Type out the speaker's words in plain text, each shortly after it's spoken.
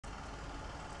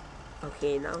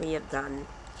Okay, now we have done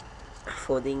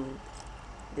folding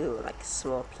the like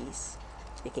small piece.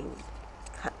 We can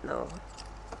cut now.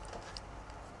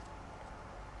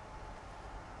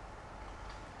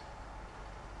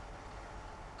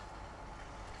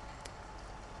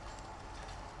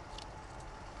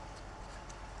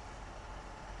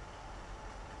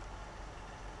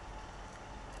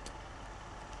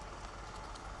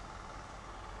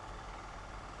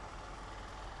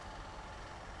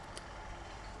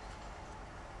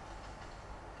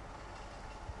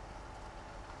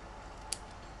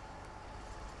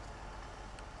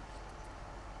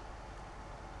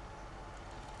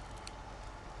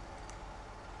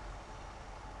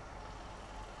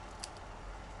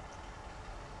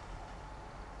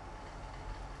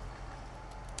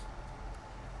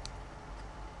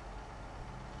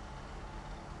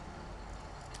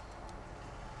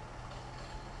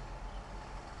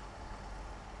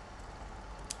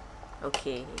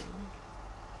 Okay. Oops.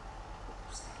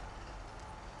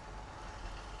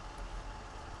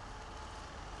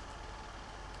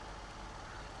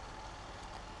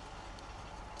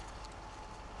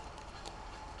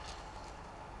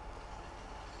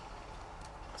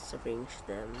 Let's arrange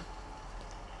them.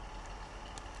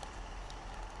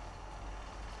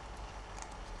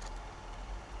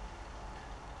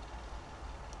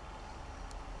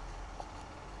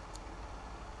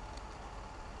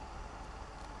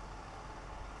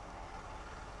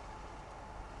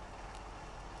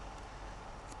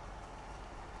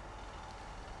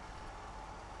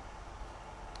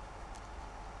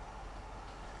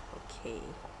 Okay.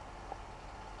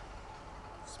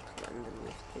 Let's put it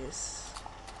underneath this.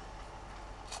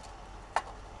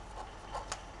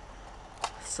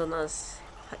 So now it's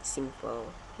quite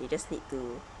simple. You just need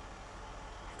to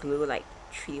glue like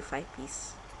 3 to 5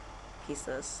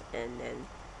 pieces, and then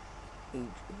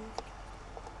you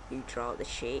draw the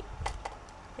shape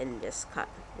and just cut.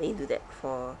 Then you do that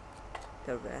for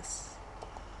the rest.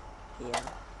 Yeah.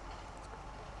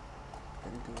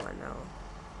 And do one now.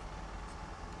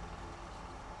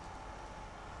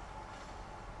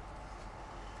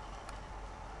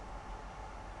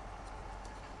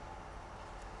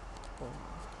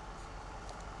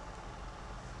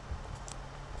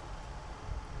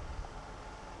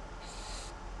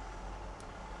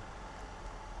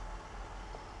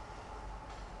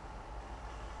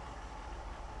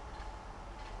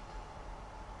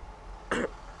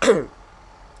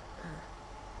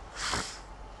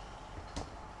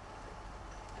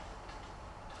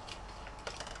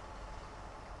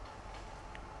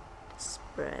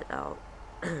 Spread out.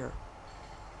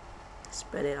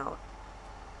 Spread it out.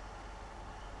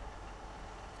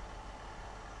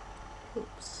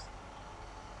 Oops.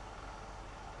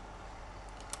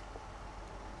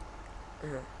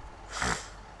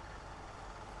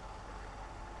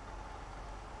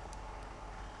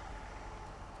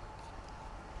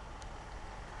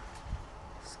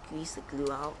 Squeeze the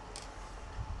glue out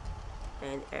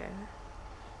and air.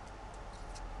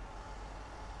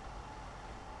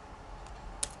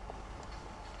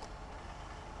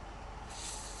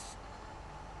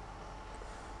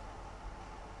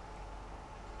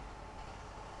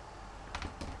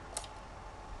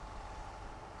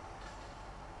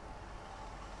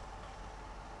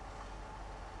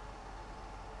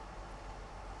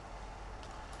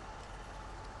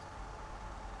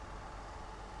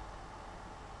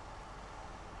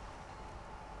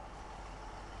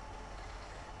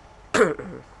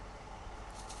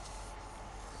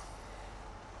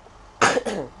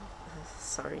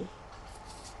 Sorry.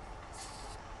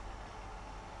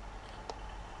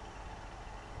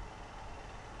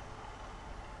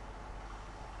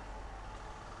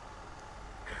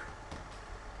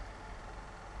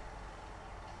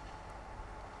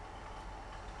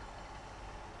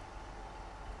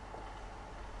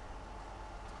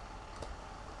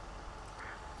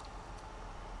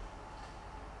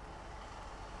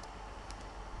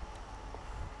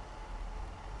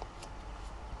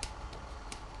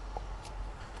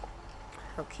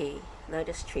 Okay, now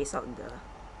just trace out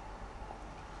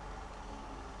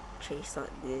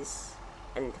this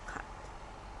and cut.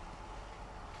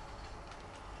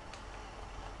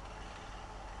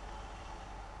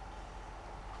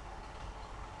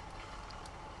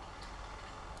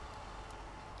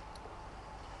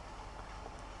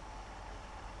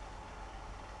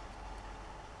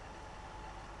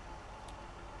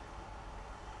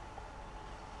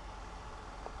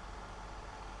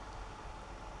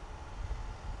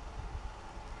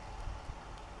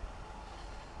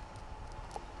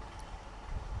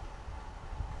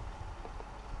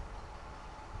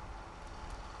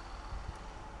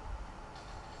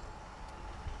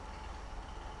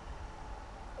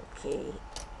 Okay.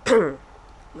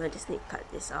 I just need to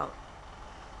cut this out.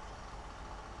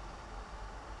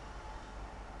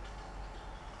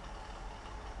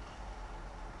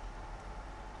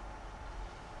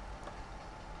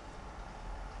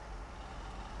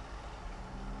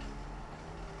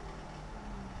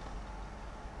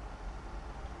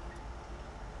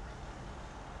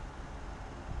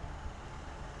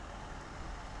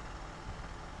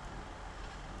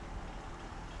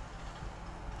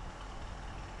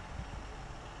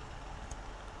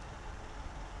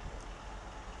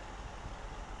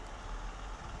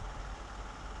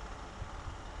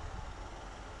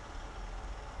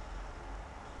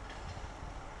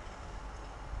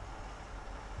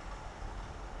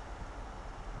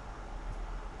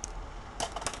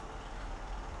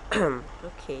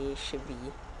 Okay, it should be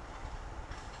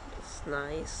just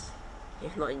nice.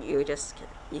 If not, you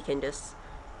can just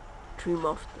trim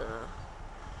off the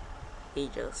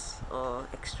edges or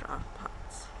extra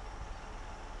parts.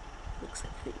 Looks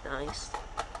like pretty nice.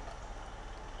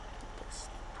 This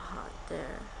part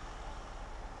there.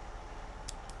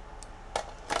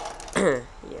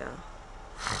 Yeah.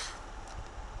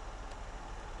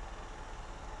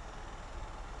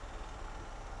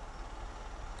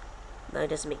 Now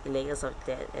just make layers of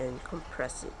that and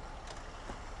compress it.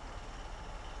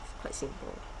 It's quite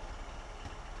simple.